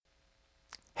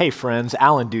Hey friends,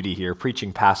 Alan Duty here,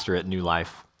 preaching pastor at New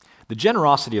Life. The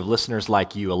generosity of listeners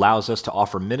like you allows us to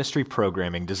offer ministry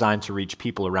programming designed to reach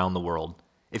people around the world.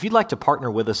 If you'd like to partner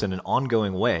with us in an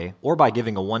ongoing way or by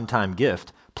giving a one-time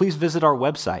gift, please visit our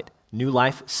website,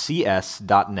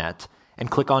 newlifecs.net,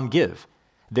 and click on Give.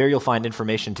 There you'll find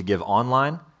information to give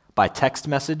online, by text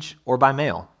message, or by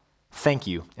mail. Thank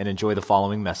you, and enjoy the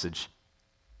following message.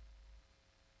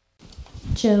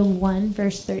 Job 1,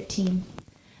 verse 13.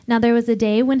 Now there was a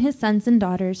day when his sons and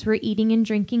daughters were eating and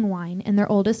drinking wine in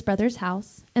their oldest brother's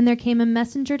house, and there came a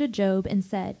messenger to Job and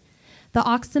said, The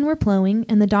oxen were plowing,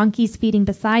 and the donkeys feeding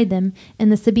beside them, and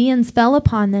the Sabaeans fell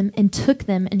upon them, and took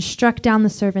them, and struck down the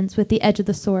servants with the edge of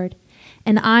the sword.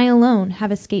 And I alone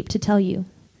have escaped to tell you.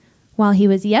 While he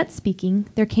was yet speaking,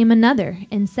 there came another,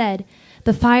 and said,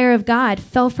 The fire of God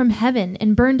fell from heaven,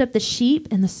 and burned up the sheep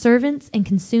and the servants, and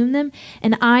consumed them,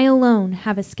 and I alone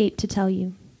have escaped to tell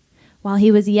you. While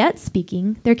he was yet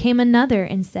speaking, there came another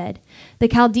and said, The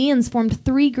Chaldeans formed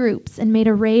 3 groups and made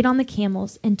a raid on the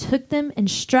camels and took them and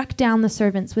struck down the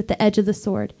servants with the edge of the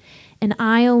sword, and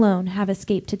I alone have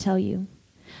escaped to tell you.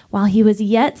 While he was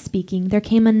yet speaking, there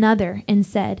came another and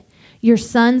said, Your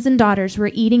sons and daughters were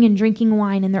eating and drinking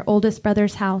wine in their oldest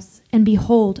brother's house, and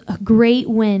behold, a great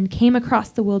wind came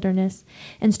across the wilderness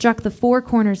and struck the 4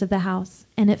 corners of the house,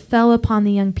 and it fell upon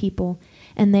the young people,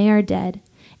 and they are dead.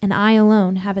 And I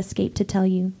alone have escaped to tell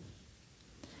you.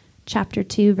 Chapter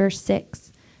 2, verse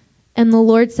 6. And the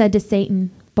Lord said to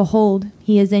Satan, Behold,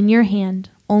 he is in your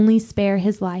hand, only spare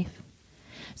his life.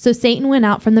 So Satan went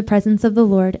out from the presence of the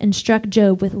Lord and struck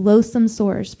Job with loathsome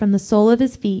sores from the sole of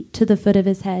his feet to the foot of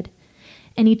his head.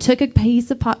 And he took a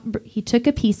piece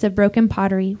of broken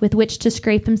pottery with which to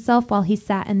scrape himself while he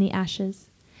sat in the ashes.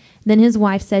 Then his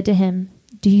wife said to him,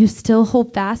 Do you still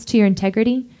hold fast to your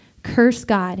integrity? Curse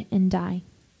God and die.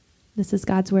 This is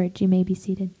God's word. You may be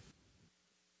seated.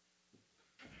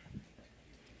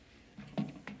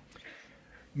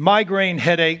 Migraine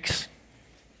headaches,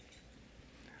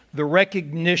 the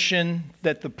recognition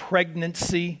that the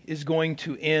pregnancy is going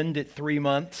to end at 3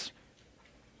 months,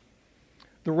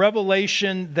 the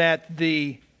revelation that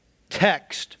the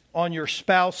text on your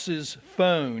spouse's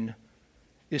phone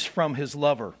is from his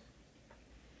lover,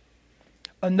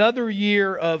 another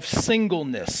year of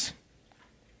singleness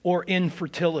or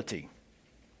infertility,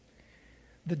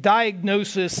 the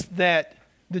diagnosis that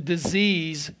the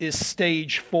disease is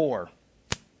stage 4,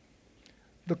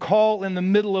 the call in the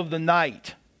middle of the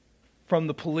night from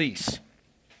the police,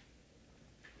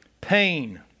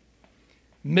 pain,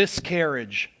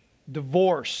 miscarriage,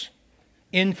 divorce,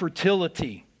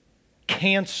 infertility,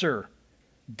 cancer,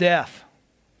 death.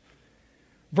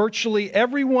 Virtually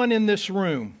everyone in this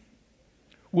room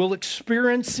will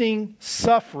experiencing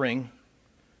suffering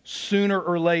sooner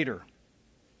or later.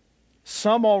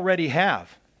 Some already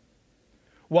have,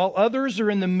 while others are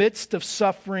in the midst of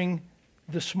suffering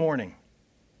this morning.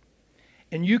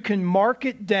 And you can mark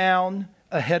it down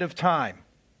ahead of time.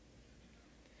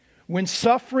 When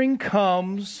suffering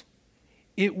comes,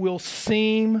 it will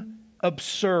seem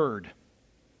absurd,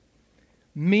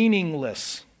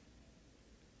 meaningless,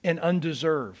 and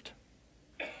undeserved.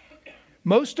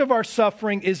 Most of our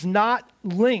suffering is not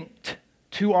linked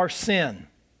to our sin.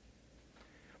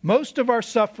 Most of our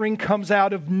suffering comes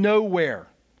out of nowhere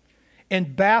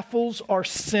and baffles our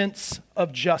sense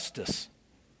of justice.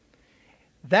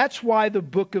 That's why the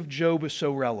book of Job is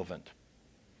so relevant.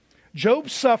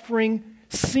 Job's suffering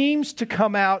seems to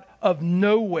come out of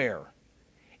nowhere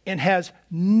and has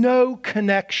no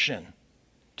connection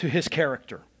to his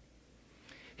character.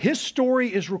 His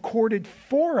story is recorded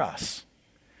for us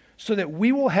so that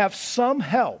we will have some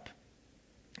help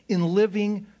in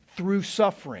living through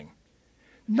suffering.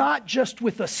 Not just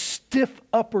with a stiff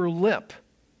upper lip,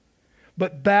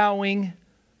 but bowing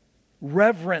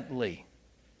reverently,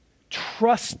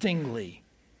 trustingly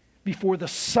before the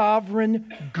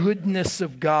sovereign goodness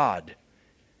of God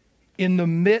in the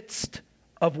midst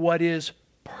of what is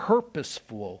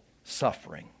purposeful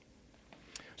suffering.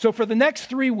 So for the next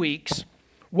 3 weeks,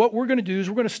 what we're going to do is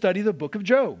we're going to study the book of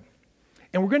Job.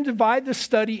 And we're going to divide the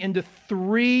study into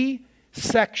 3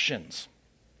 sections.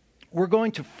 We're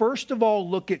going to first of all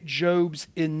look at Job's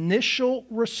initial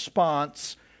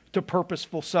response to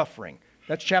purposeful suffering.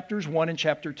 That's chapters 1 and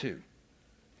chapter 2.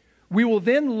 We will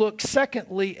then look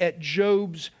secondly at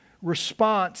Job's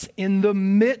response in the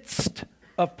midst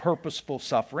of purposeful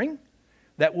suffering.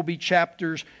 That will be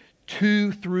chapters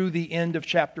 2 through the end of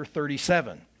chapter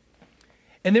 37.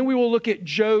 And then we will look at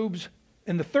Job's,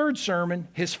 in the third sermon,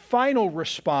 his final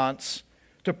response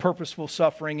to purposeful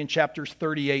suffering in chapters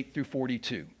 38 through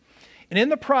 42. And in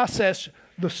the process,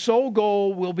 the sole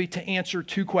goal will be to answer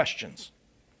 2 questions.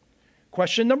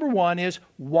 Question number 1 is,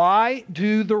 why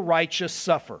do the righteous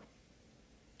suffer?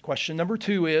 Question number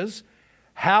 2 is,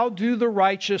 how do the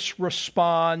righteous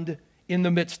respond in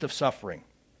the midst of suffering?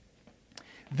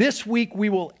 This week we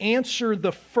will answer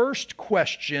the first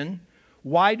question,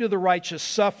 why do the righteous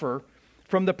suffer,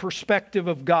 from the perspective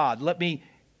of God. Let me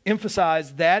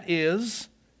emphasize that is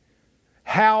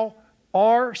how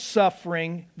our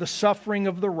suffering, the suffering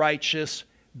of the righteous,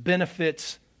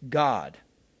 benefits God.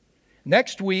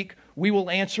 Next week, we will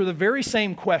answer the very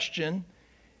same question,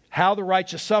 how the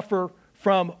righteous suffer,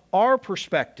 from our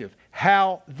perspective,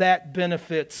 how that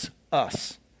benefits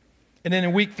us. And then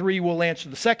in week 3, we'll answer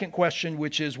the second question,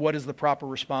 which is, what is the proper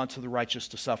response of the righteous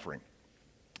to suffering?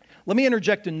 Let me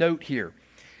interject a note here.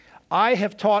 I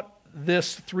have taught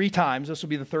this 3 times. This will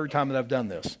be the 3rd time that I've done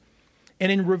this.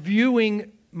 And in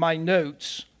reviewing my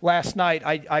notes last night,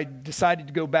 I decided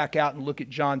to go back out and look at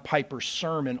John Piper's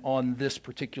sermon on this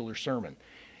particular sermon,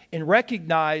 and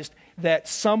recognized that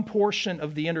some portion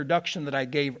of the introduction that I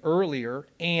gave earlier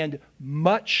and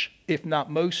much, if not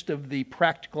most, of the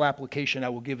practical application I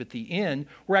will give at the end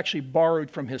were actually borrowed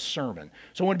from his sermon.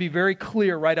 So I want to be very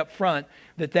clear right up front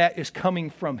that that is coming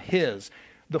from his.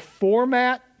 The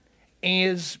format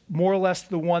is more or less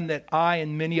the one that I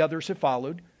and many others have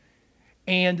followed.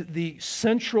 And the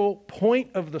central point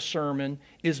of the sermon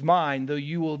is mine, though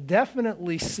you will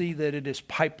definitely see that it is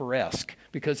Piper-esque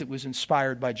because it was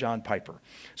inspired by John Piper.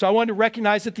 So I wanted to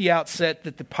recognize at the outset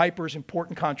that the Piper's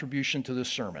important contribution to this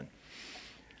sermon.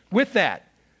 With that,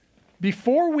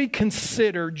 before we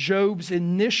consider Job's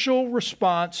initial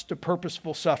response to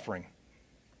purposeful suffering,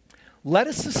 let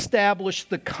us establish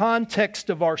the context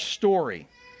of our story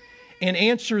and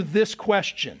answer this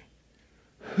question: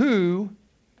 who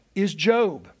is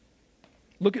Job?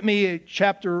 Look at me at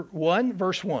chapter 1,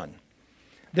 verse 1.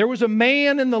 There was a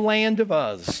man in the land of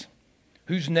Uz,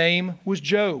 whose name was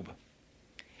Job.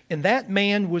 And that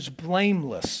man was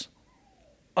blameless,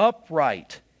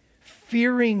 upright,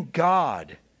 fearing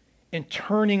God, and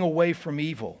turning away from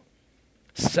evil.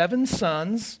 7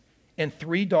 sons and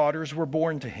 3 daughters were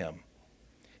born to him.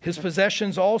 His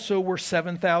possessions also were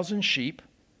 7,000 sheep,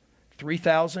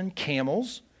 3,000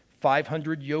 camels,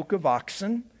 500 yoke of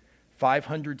oxen,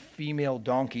 500 female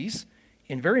donkeys,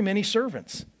 and very many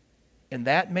servants. And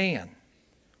that man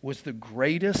was the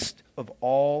greatest of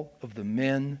all of the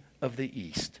men of the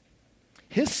East.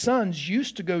 His sons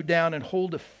used to go down and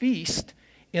hold a feast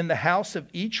in the house of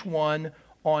each one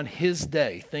on his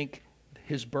day. Think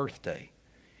his birthday.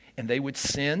 And they would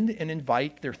send and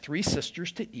invite their 3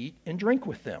 sisters to eat and drink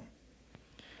with them.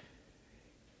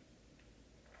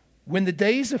 When the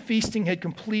days of feasting had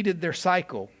completed their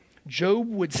cycle, Job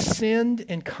would send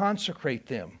and consecrate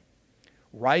them,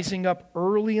 rising up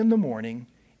early in the morning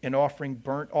and offering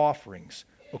burnt offerings,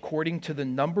 according to the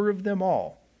number of them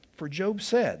all. For Job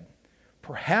said,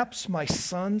 "Perhaps my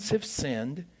sons have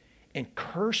sinned and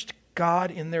cursed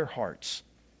God in their hearts."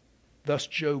 Thus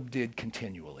Job did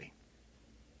continually.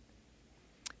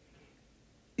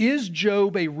 Is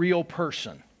Job a real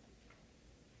person?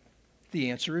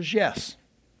 The answer is yes.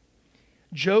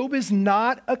 Job is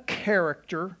not a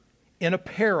character in a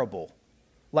parable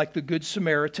like the Good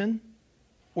Samaritan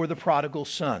or the prodigal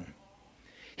son.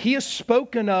 He is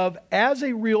spoken of as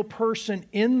a real person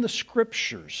in the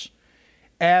Scriptures,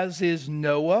 as is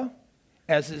Noah,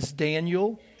 as is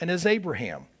Daniel, and as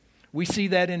Abraham. We see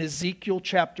that in Ezekiel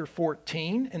chapter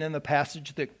 14 and in the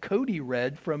passage that Cody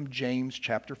read from James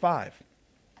chapter 5.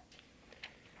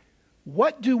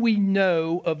 What do we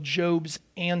know of Job's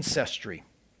ancestry?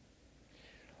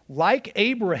 Like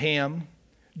Abraham,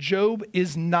 Job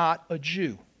is not a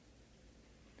Jew.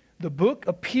 The book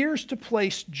appears to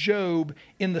place Job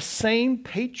in the same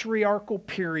patriarchal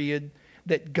period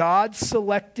that God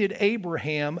selected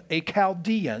Abraham, a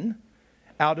Chaldean,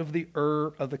 out of the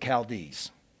Ur of the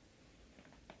Chaldees.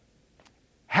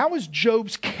 How is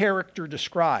Job's character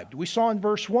described? We saw in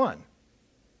verse 1.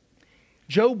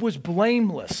 Job was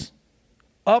blameless,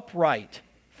 upright,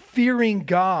 fearing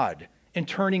God, and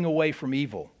turning away from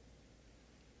evil.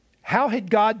 How had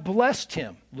God blessed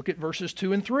him? Look at verses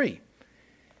 2 and 3.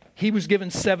 He was given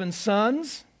 7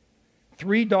 sons,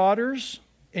 3 daughters,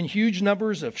 and huge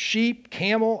numbers of sheep,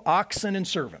 camel, oxen, and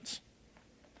servants.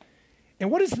 And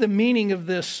what is the meaning of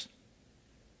this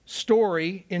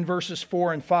story in verses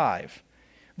 4 and 5?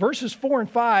 Verses 4 and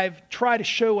 5 try to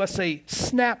show us a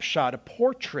snapshot, a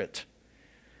portrait,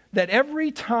 that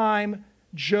every time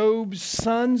Job's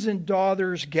sons and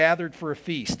daughters gathered for a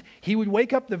feast, he would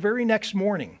wake up the very next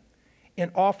morning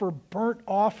and offer burnt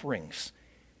offerings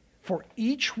for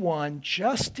each one,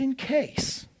 just in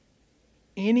case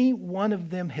any one of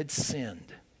them had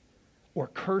sinned or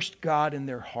cursed God in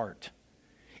their heart.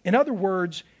 In other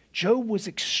words, Job was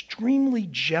extremely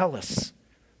jealous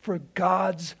for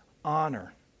God's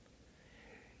honor,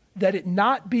 that it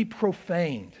not be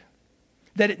profaned,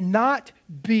 that it not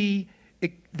be,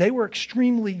 they were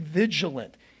extremely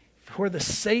vigilant for the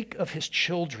sake of his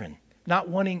children, not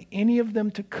wanting any of them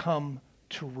to come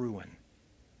to ruin.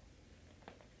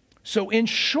 So in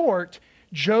short,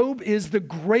 Job is the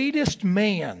greatest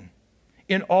man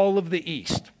in all of the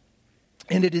East.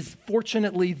 And it is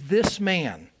fortunately this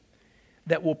man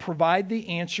that will provide the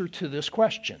answer to this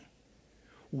question.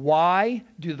 Why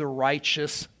do the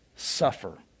righteous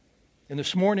suffer? And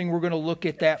this morning we're going to look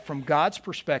at that from God's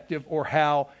perspective, or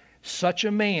how such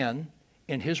a man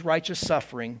and his righteous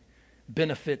suffering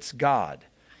benefits God.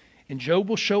 And Job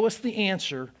will show us the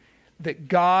answer that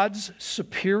God's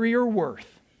superior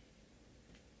worth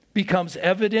becomes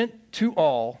evident to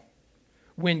all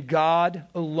when God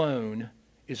alone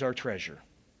is our treasure.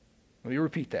 Let me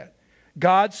repeat that.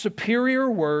 God's superior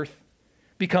worth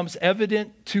becomes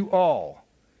evident to all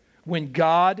when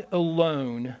God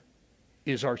alone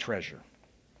is our treasure.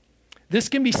 This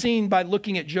can be seen by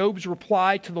looking at Job's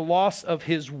reply to the loss of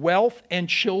his wealth and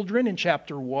children in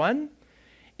chapter 1,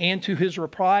 and to his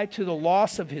reply to the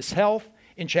loss of his health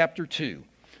in chapter 2.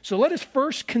 So let us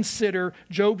first consider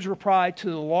Job's reply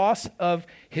to the loss of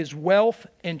his wealth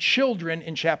and children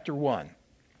in chapter 1.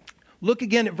 Look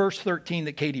again at verse 13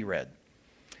 that Katie read.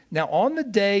 Now on the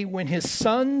day when his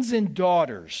sons and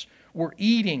daughters were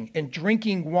eating and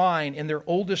drinking wine in their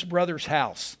oldest brother's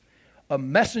house, a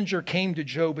messenger came to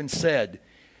Job and said,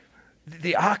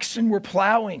 the oxen were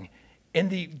plowing and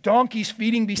the donkeys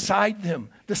feeding beside them.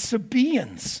 The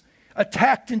Sabaeans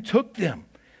attacked and took them.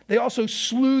 They also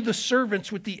slew the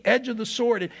servants with the edge of the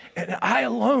sword, and I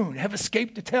alone have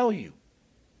escaped to tell you.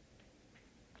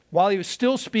 While he was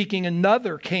still speaking,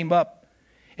 another came up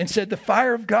and said, the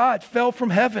fire of God fell from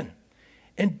heaven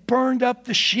and burned up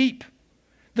the sheep,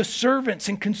 the servants,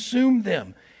 and consumed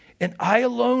them, and I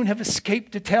alone have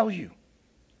escaped to tell you.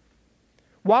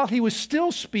 While he was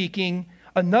still speaking,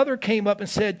 another came up and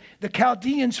said, the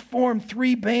Chaldeans formed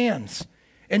 3 bands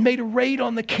and made a raid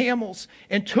on the camels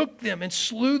and took them and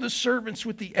slew the servants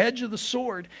with the edge of the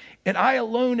sword, and I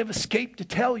alone have escaped to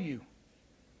tell you.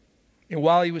 And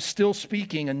while he was still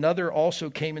speaking, another also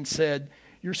came and said,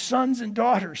 your sons and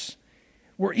daughters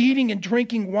were eating and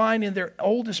drinking wine in their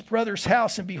oldest brother's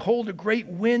house, and behold, a great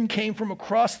wind came from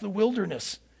across the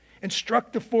wilderness and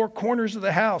struck the 4 corners of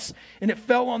the house, and it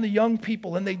fell on the young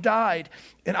people, and they died,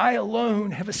 and I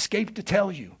alone have escaped to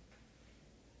tell you.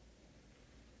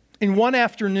 In one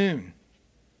afternoon,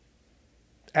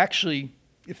 actually,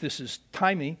 if this is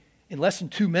timely, in less than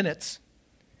 2 minutes,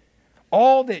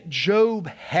 all that Job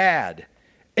had,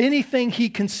 anything he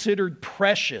considered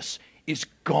precious, is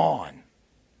gone.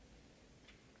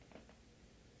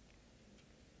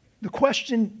 The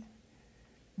question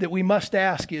that we must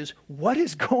ask is, what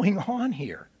is going on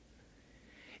here?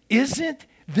 Isn't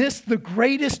this the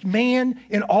greatest man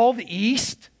in all the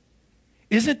East?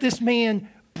 Isn't this man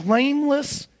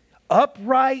blameless,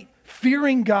 upright,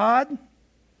 fearing God?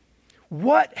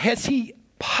 What has he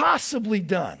possibly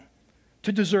done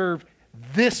to deserve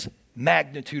this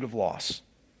magnitude of loss?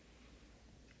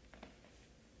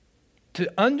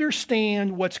 To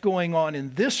understand what's going on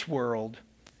in this world,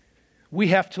 we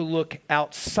have to look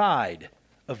outside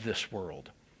of this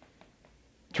world.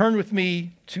 Turn with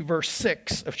me to verse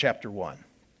 6 of chapter 1.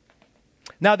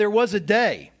 Now there was a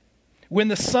day when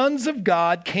the sons of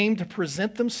God came to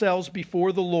present themselves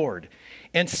before the Lord,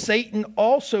 and Satan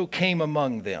also came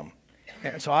among them.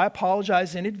 And so I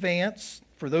apologize in advance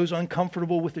for those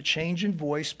uncomfortable with the change in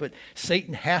voice, but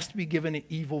Satan has to be given an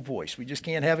evil voice. We just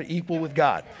can't have it equal with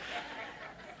God.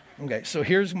 Okay, so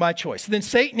here's my choice. Then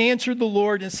Satan answered the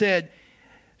Lord and said,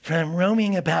 from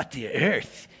roaming about the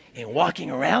earth and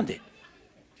walking around it.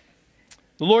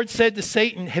 The Lord said to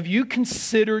Satan, have you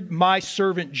considered my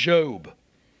servant Job?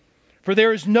 For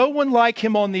there is no one like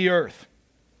him on the earth,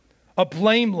 a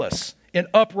blameless and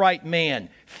upright man,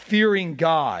 fearing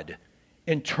God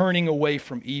and turning away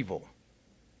from evil.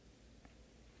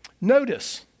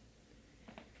 Notice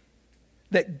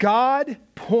that God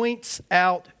points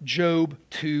out Job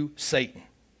to Satan.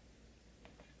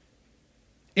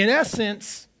 In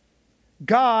essence,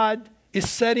 God is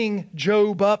setting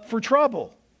Job up for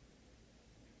trouble.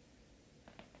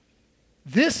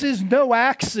 This is no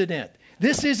accident.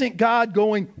 This isn't God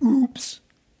going, oops.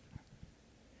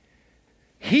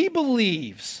 He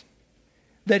believes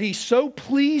that he's so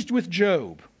pleased with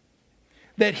Job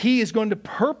that he is going to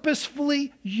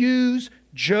purposefully use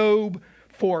Job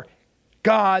for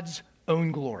God's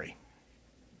own glory.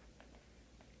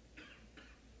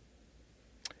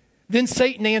 Then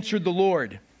Satan answered the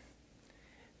Lord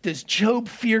Does Job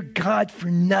fear God for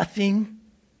nothing?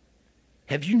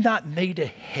 Have you not made a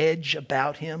hedge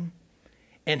about him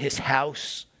and his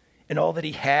house and all that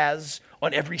he has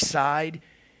on every side?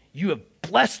 You have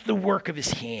blessed the work of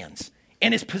his hands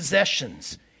and his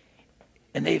possessions,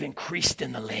 and they've increased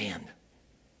in the land.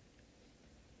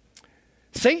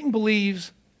 Satan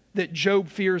believes that Job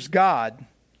fears God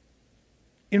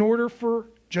in order for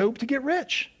Job to get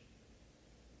rich,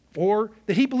 or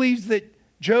that he believes that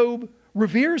Job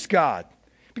reveres God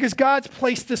because God's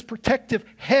placed this protective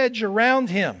hedge around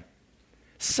him.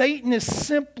 Satan is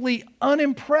simply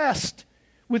unimpressed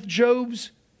with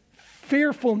Job's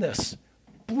fearfulness,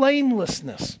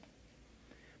 blamelessness.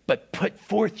 But put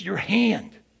forth your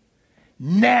hand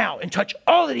now and touch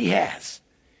all that he has,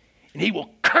 and he will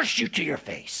curse you to your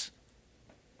face.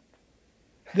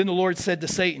 Then the Lord said to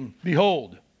Satan,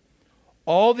 behold,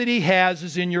 all that he has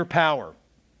is in your power.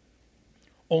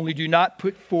 Only do not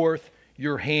put forth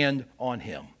your hand on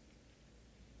him.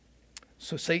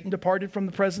 So Satan departed from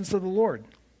the presence of the Lord.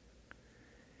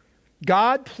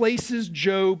 God places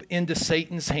Job into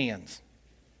Satan's hands,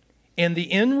 and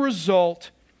the end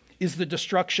result is the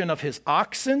destruction of his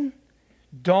oxen,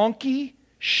 donkey,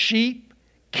 sheep,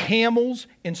 camels,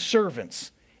 and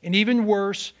servants. And even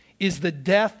worse is the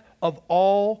death of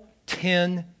all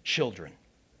 10 children.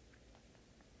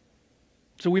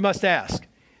 So we must ask,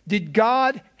 did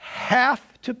God have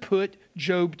to put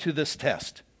Job to this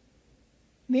test?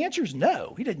 And the answer is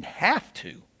no, he didn't have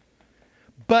to.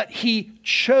 But he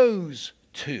chose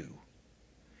to.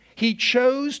 He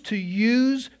chose to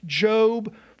use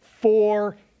Job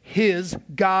for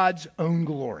God's own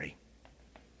glory.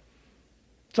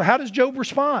 So how does Job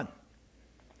respond?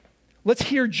 Let's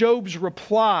hear Job's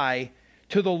reply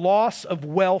to the loss of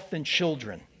wealth and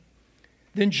children.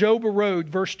 Then Job arose,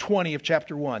 verse 20 of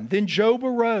chapter 1. Then Job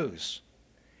arose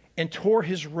and tore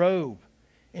his robe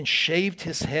and shaved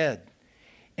his head.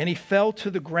 And he fell to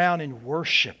the ground and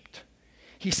worshipped.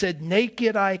 He said,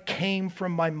 naked I came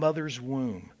from my mother's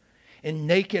womb, and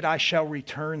naked I shall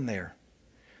return there.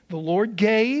 The Lord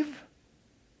gave,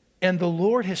 and the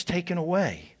Lord has taken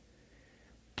away.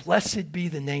 Blessed be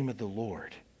the name of the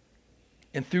Lord.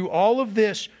 And through all of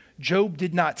this, Job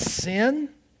did not sin,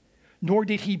 nor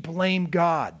did he blame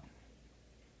God.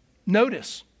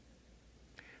 Notice,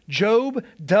 Job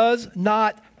does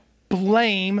not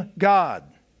blame God,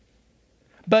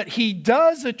 but he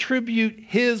does attribute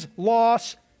his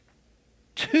loss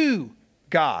to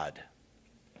God.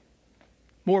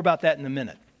 More about that in a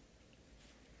minute.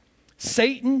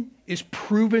 Satan is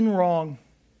proven wrong.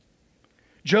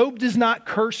 Job does not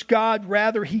curse God,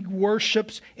 rather he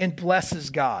worships and blesses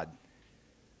God.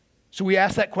 So we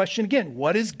ask that question again.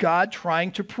 What is God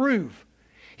trying to prove?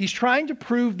 He's trying to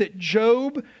prove that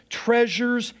Job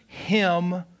treasures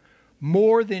him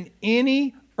more than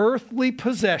any earthly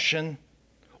possession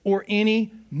or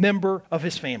any member of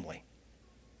his family.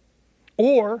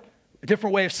 Or, a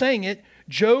different way of saying it,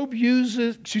 God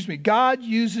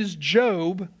uses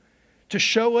Job to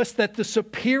show us that the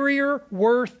superior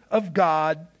worth of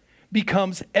God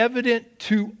becomes evident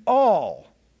to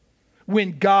all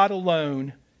when God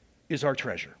alone is our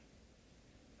treasure.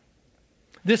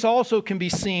 This also can be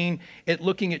seen at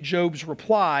looking at Job's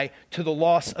reply to the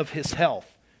loss of his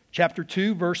health. Chapter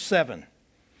 2, verse 7.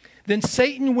 Then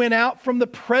Satan went out from the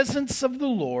presence of the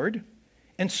Lord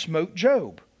and smote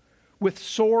Job with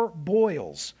sore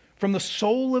boils from the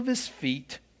sole of his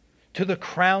feet to the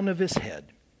crown of his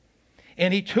head.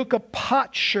 And he took a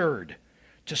potsherd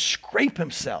to scrape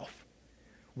himself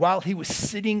while he was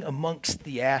sitting amongst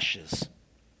the ashes.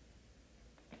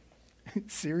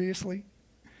 Seriously?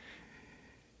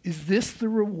 Is this the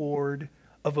reward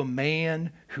of a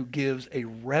man who gives a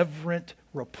reverent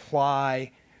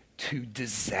reply to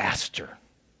disaster?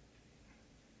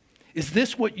 Is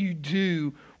this what you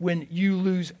do when you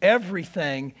lose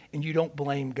everything and you don't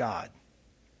blame God?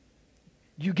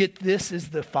 You get this as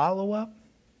the follow-up?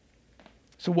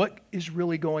 So what is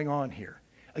really going on here?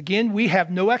 Again, we have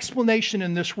no explanation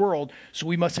in this world, so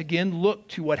we must again look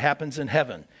to what happens in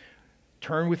heaven.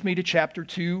 Turn with me to chapter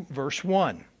 2, verse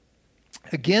 1.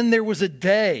 Again, there was a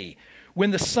day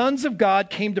when the sons of God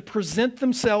came to present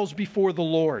themselves before the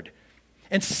Lord.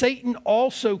 And Satan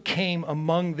also came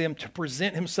among them to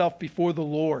present himself before the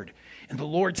Lord. And the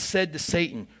Lord said to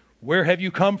Satan, "Where have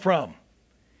you come from?"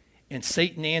 And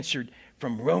Satan answered,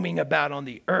 "From roaming about on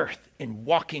the earth and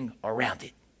walking around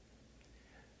it."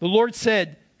 The Lord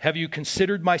said, "Have you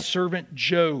considered my servant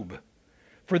Job?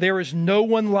 For there is no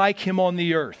one like him on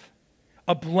the earth,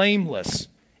 a blameless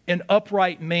and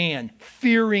upright man,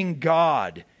 fearing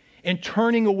God and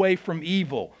turning away from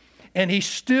evil. And he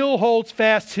still holds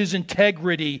fast his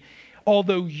integrity,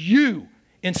 although you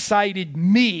incited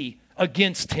me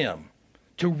against him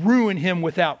to ruin him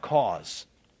without cause.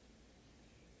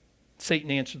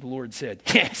 Satan answered the Lord and said,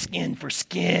 yeah, skin for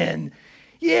skin.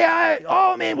 Yeah,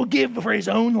 all man will give for his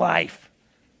own life.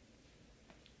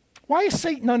 Why is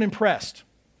Satan unimpressed?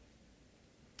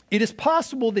 It is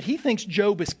possible that he thinks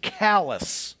Job is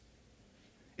callous.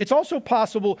 It's also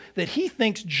possible that he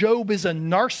thinks Job is a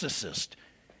narcissist.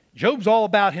 Job's all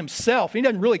about himself. He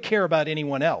doesn't really care about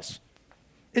anyone else.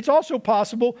 It's also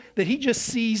possible that he just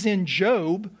sees in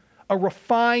Job a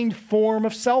refined form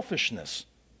of selfishness.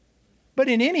 But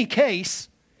in any case,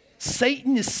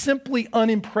 Satan is simply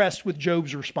unimpressed with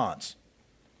Job's response.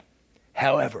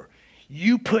 However,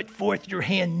 you put forth your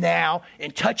hand now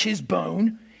and touch his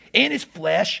bone and his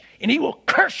flesh, and he will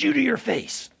curse you to your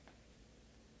face.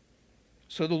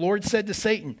 So the Lord said to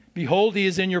Satan, behold, he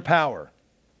is in your power.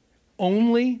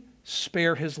 Only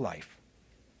spare his life.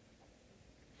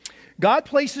 God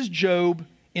places Job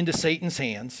into Satan's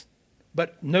hands,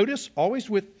 but notice, always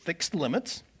with fixed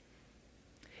limits.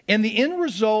 And the end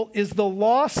result is the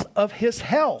loss of his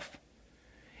health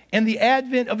and the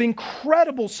advent of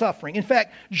incredible suffering. In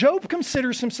fact, Job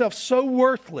considers himself so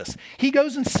worthless. He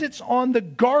goes and sits on the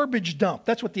garbage dump.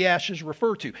 That's what the ashes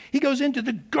refer to. He goes into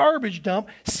the garbage dump,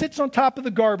 sits on top of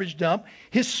the garbage dump.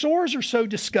 His sores are so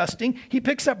disgusting, he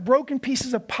picks up broken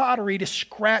pieces of pottery to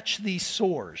scratch these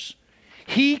sores.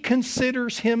 He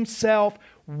considers himself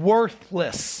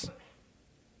worthless.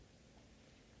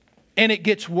 And it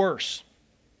gets worse.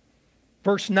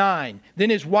 Verse 9,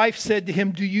 then his wife said to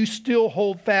him, do you still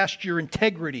hold fast your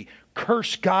integrity?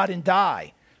 Curse God and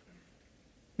die.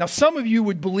 Now, some of you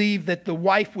would believe that the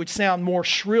wife would sound more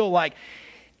shrill like,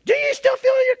 do you still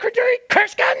feel your integrity?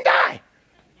 Curse God and die.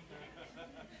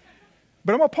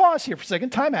 But I'm going to pause here for a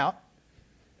second. Time out.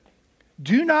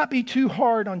 Do not be too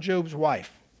hard on Job's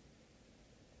wife.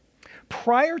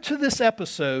 Prior to this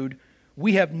episode,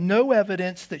 we have no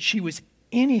evidence that she was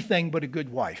anything but a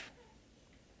good wife.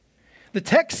 The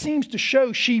text seems to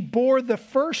show she bore the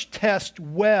first test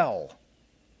well,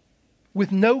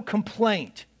 with no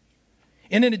complaint.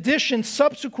 And in addition,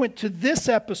 subsequent to this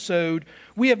episode,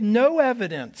 we have no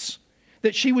evidence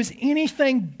that she was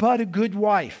anything but a good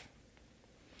wife.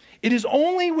 It is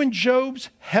only when Job's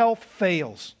health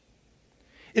fails,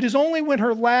 it is only when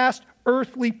her last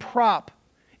earthly prop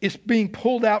is being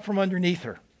pulled out from underneath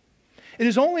her, it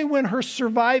is only when her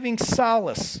surviving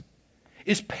solace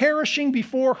is perishing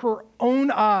before her own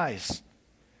eyes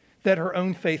that her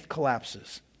own faith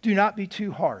collapses. Do not be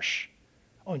too harsh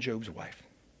on Job's wife.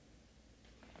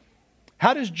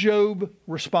 How does Job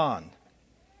respond?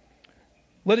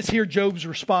 Let us hear Job's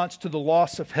response to the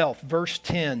loss of health. Verse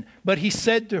 10, but he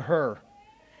said to her,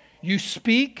 you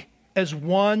speak as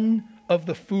one of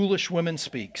the foolish women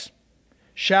speaks.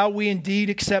 Shall we indeed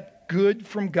accept good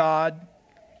from God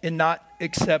and not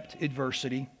accept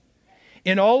adversity?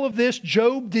 In all of this,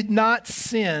 Job did not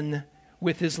sin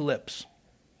with his lips.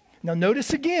 Now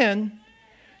notice again,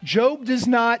 Job does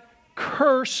not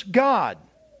curse God,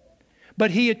 but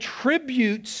he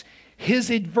attributes his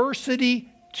adversity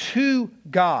to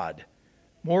God.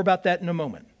 More about that in a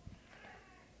moment.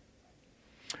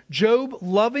 Job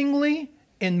lovingly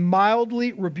and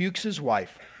mildly rebukes his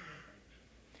wife.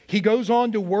 He goes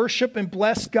on to worship and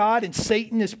bless God, and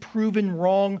Satan is proven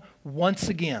wrong once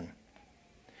again.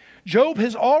 Job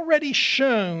has already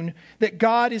shown that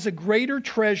God is a greater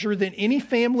treasure than any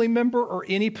family member or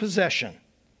any possession.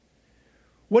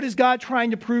 What is God trying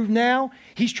to prove now?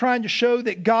 He's trying to show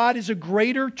that God is a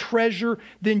greater treasure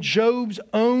than Job's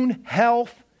own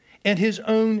health and his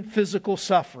own physical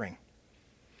suffering.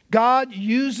 God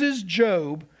uses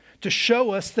Job to show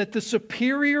us that the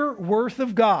superior worth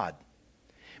of God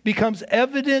becomes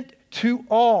evident to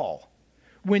all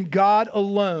when God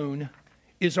alone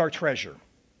is our treasure.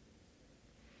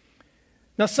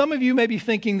 Now, some of you may be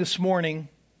thinking this morning,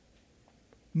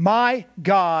 my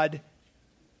God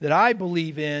that I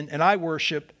believe in and I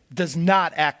worship does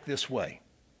not act this way.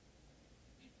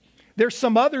 There's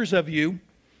some others of you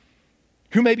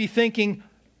who may be thinking,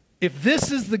 if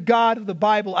this is the God of the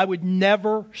Bible, I would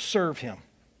never serve him.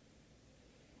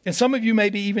 And some of you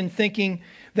may be even thinking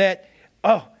that,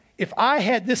 oh, if I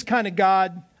had this kind of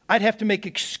God, I'd have to make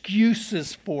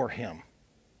excuses for him.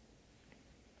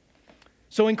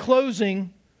 So in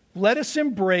closing, let us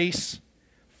embrace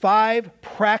 5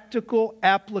 practical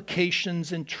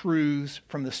applications and truths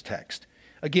from this text.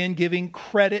 Again, giving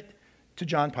credit to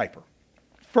John Piper.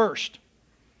 First,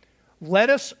 let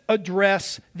us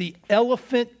address the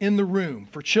elephant in the room.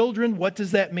 For children, what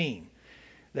does that mean?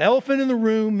 The elephant in the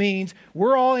room means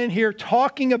we're all in here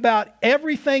talking about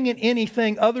everything and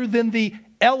anything other than the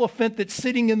elephant that's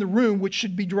sitting in the room, which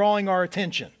should be drawing our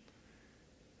attention.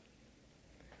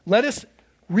 Let us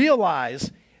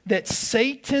realize that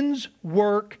Satan's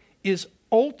work is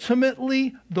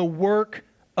ultimately the work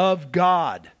of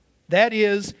God. That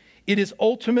is, it is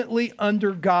ultimately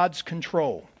under God's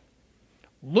control.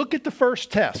 Look at the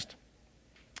first test.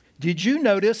 Did you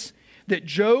notice that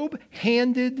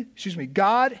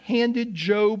God handed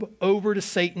Job over to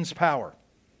Satan's power?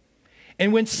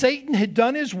 And when Satan had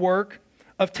done his work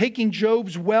of taking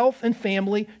Job's wealth and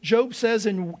family, Job says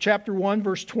in chapter 1,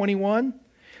 verse 21,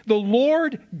 the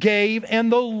Lord gave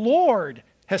and the Lord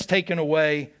has taken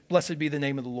away. Blessed be the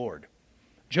name of the Lord.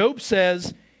 Job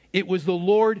says it was the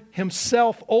Lord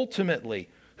himself ultimately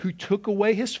who took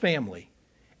away his family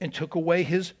and took away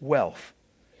his wealth.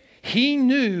 He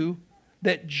knew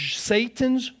that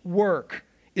Satan's work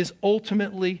is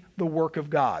ultimately the work of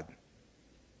God.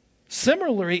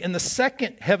 Similarly, in the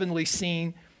second heavenly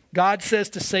scene, God says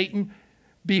to Satan,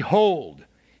 behold,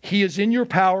 he is in your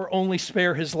power, only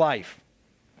spare his life.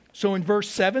 So in verse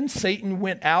 7, Satan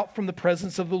went out from the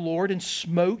presence of the Lord and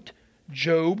smote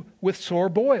Job with sore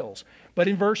boils. But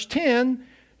in verse 10,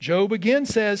 Job again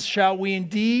says, shall we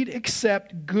indeed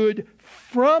accept good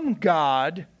from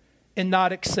God and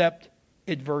not accept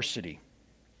adversity?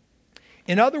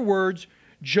 In other words,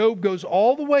 Job goes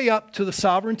all the way up to the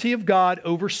sovereignty of God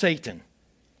over Satan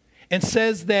and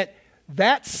says that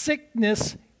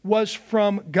sickness was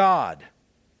from God.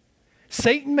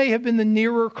 Satan may have been the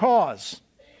nearer cause,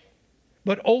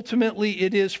 but ultimately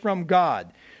it is from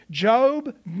God.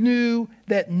 Job knew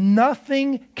that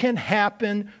nothing can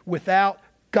happen without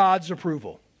God's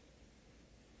approval.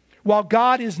 While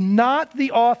God is not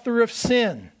the author of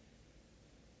sin,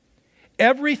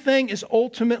 everything is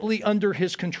ultimately under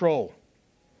his control.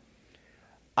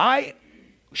 I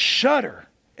shudder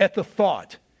at the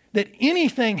thought that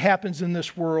anything happens in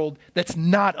this world that's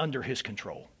not under his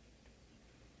control.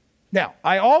 Now,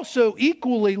 I also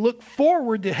equally look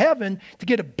forward to heaven to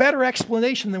get a better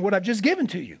explanation than what I've just given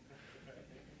to you.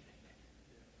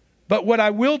 But what I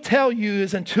will tell you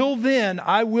is until then,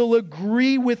 I will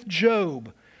agree with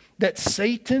Job that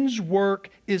Satan's work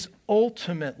is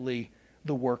ultimately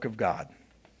the work of God.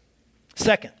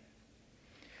 Second,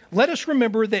 let us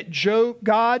remember that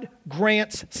God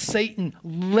grants Satan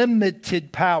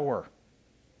limited power.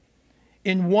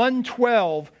 In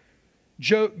 1:12,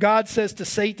 God says to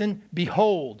Satan,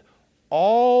 behold,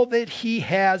 all that he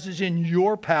has is in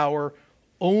your power,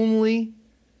 only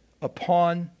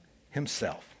upon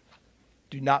himself.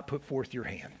 Do not put forth your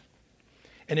hand.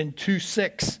 And in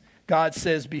 2:6, God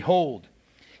says, behold,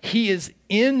 he is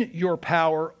in your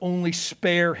power, only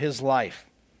spare his life.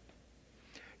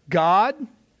 God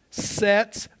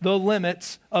sets the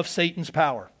limits of Satan's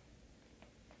power.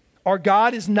 Our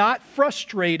God is not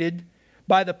frustrated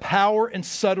by the power and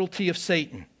subtlety of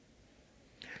Satan.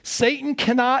 Satan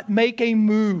cannot make a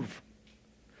move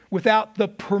without the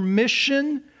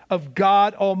permission of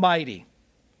God Almighty.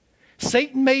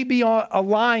 Satan may be a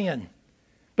lion,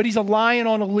 but he's a lion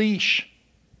on a leash.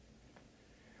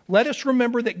 Let us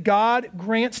remember that God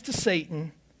grants to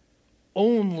Satan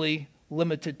only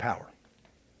limited power.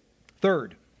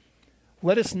 Third,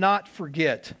 let us not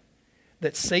forget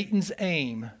that Satan's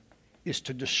aim is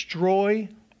to destroy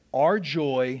our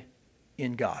joy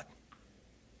in God.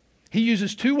 He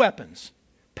uses two weapons,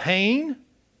 pain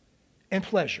and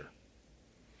pleasure.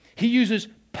 He uses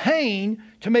pain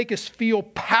to make us feel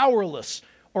powerless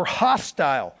or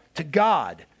hostile to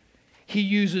God. He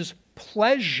uses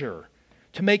pleasure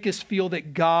to make us feel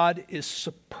that God is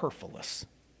superfluous.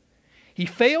 He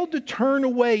failed to turn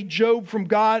away Job from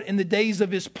God in the days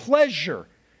of his pleasure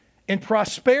and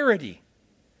prosperity.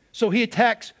 So he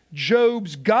attacks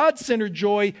Job's God-centered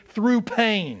joy through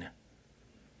pain.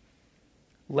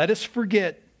 Do not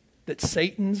forget that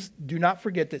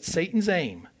Satan's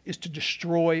aim is to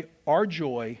destroy our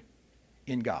joy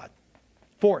in God.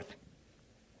 Fourth,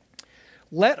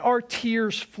 let our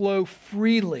tears flow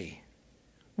freely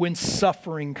when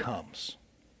suffering comes.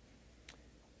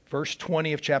 Verse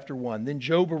 20 of chapter 1, then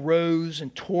Job arose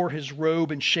and tore his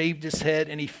robe and shaved his head,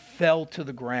 and he fell to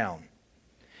the ground.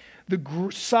 The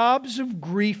sobs of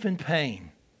grief and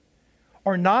pain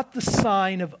are not the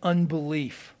sign of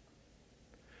unbelief.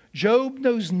 Job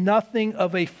knows nothing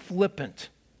of a flippant,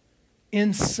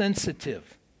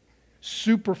 insensitive,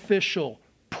 superficial,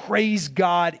 praise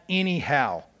God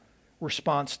anyhow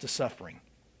response to suffering.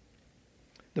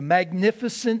 The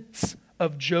magnificence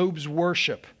of Job's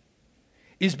worship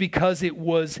is because it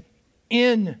was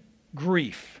in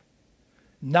grief,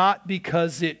 not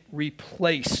because it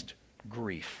replaced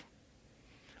grief.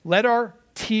 Let our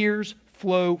tears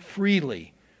flow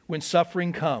freely when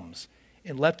suffering comes,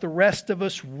 and let the rest of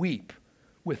us weep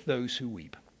with those who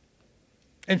weep.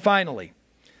 And finally,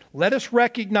 let us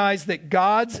recognize that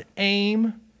God's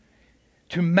aim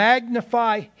to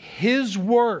magnify His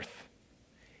worth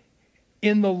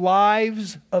in the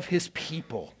lives of His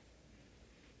people.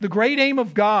 The great aim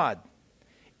of God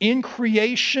in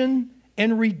creation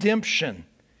and redemption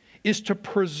is to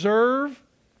preserve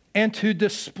and to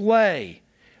display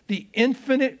the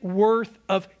infinite worth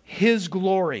of His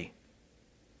glory.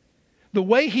 The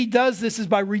way He does this is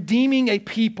by redeeming a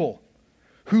people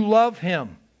who love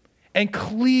Him and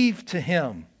cleave to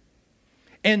Him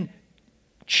and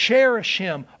cherish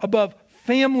Him above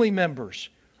family members,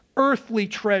 earthly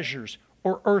treasures,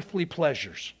 or earthly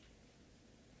pleasures.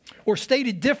 Or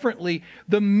stated differently,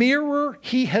 the mirror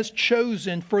He has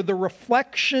chosen for the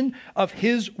reflection of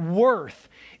His worth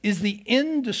is the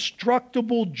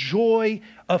indestructible joy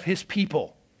of His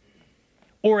people.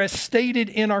 Or as stated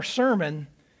in our sermon,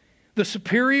 the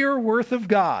superior worth of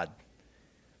God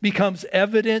becomes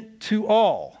evident to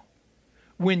all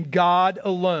when God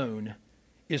alone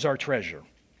is our treasure.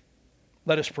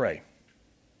 Let us pray.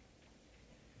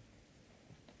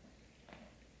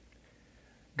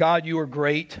 God, You are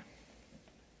great.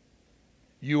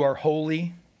 You are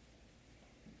holy.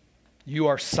 You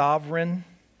are sovereign.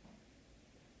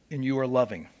 And You are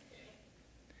loving.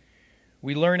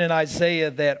 We learn in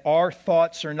Isaiah that our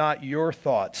thoughts are not Your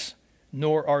thoughts,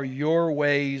 nor are Your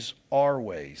ways our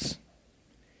ways.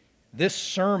 This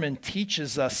sermon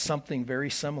teaches us something very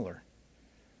similar.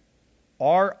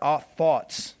 Our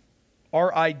thoughts,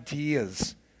 our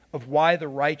ideas of why the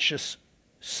righteous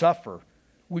suffer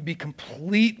would be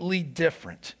completely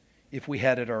different if we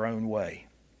had it our own way.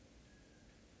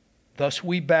 Thus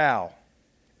we bow,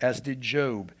 as did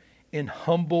Job, in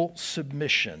humble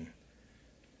submission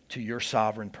to Your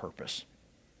sovereign purpose.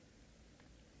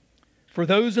 For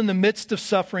those in the midst of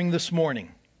suffering this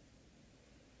morning,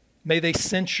 may they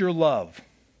sense Your love.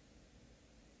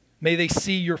 May they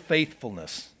see Your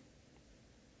faithfulness.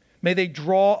 May they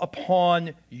draw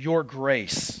upon Your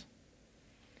grace.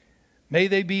 May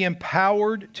they be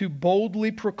empowered to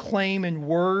boldly proclaim in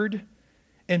word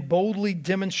and boldly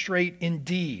demonstrate in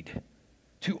deed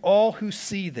to all who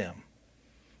see them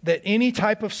that any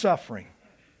type of suffering,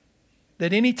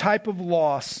 that any type of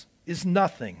loss is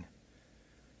nothing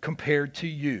compared to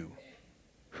You,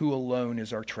 who alone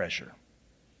is our treasure.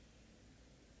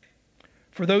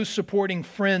 For those supporting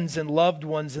friends and loved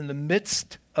ones in the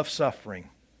midst of suffering,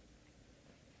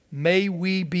 may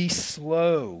we be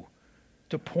slow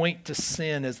to point to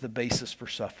sin as the basis for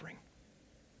suffering.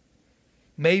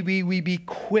 May we be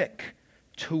quick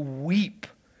to weep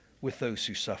with those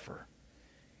who suffer.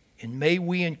 And may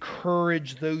we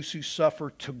encourage those who suffer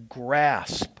to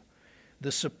grasp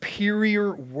the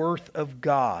superior worth of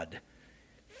God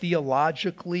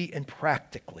theologically and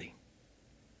practically.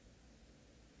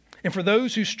 And for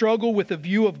those who struggle with a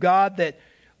view of God that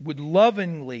would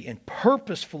lovingly and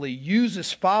purposefully use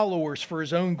His followers for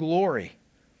His own glory,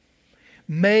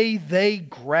 may they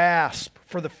grasp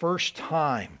for the first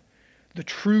time the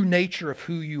true nature of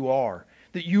who You are,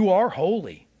 that You are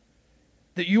holy,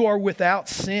 that You are without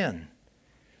sin,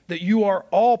 that You are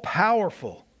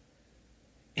all-powerful,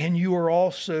 and You are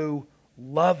also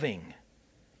loving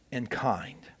and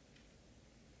kind.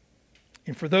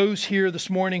 And for those here this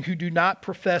morning who do not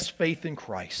profess faith in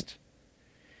Christ,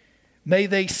 may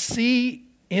they see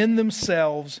in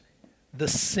themselves the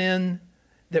sin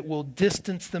that will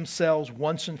distance themselves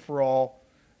once and for all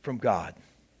from God.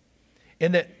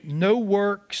 And that no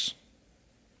works,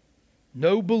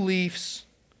 no beliefs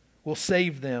will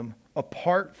save them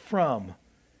apart from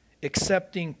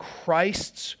accepting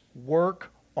Christ's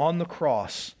work on the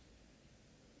cross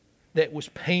that was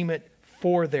payment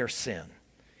for their sin,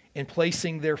 and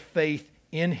placing their faith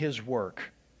in His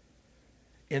work,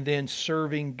 and then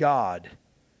serving God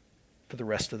for the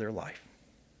rest of their life.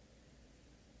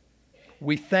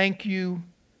 We thank You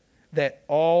that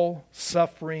all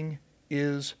suffering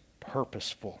is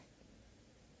purposeful.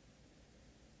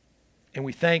 And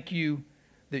we thank You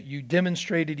that You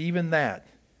demonstrated even that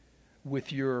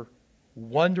with Your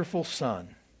wonderful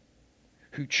Son,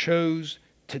 who chose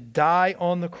to die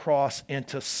on the cross and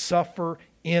to suffer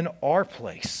in our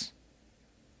place.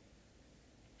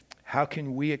 How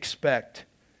can we expect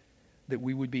that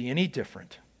we would be any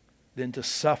different than to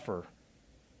suffer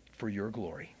for Your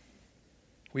glory?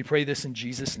 We pray this in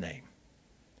Jesus' name.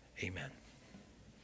 Amen.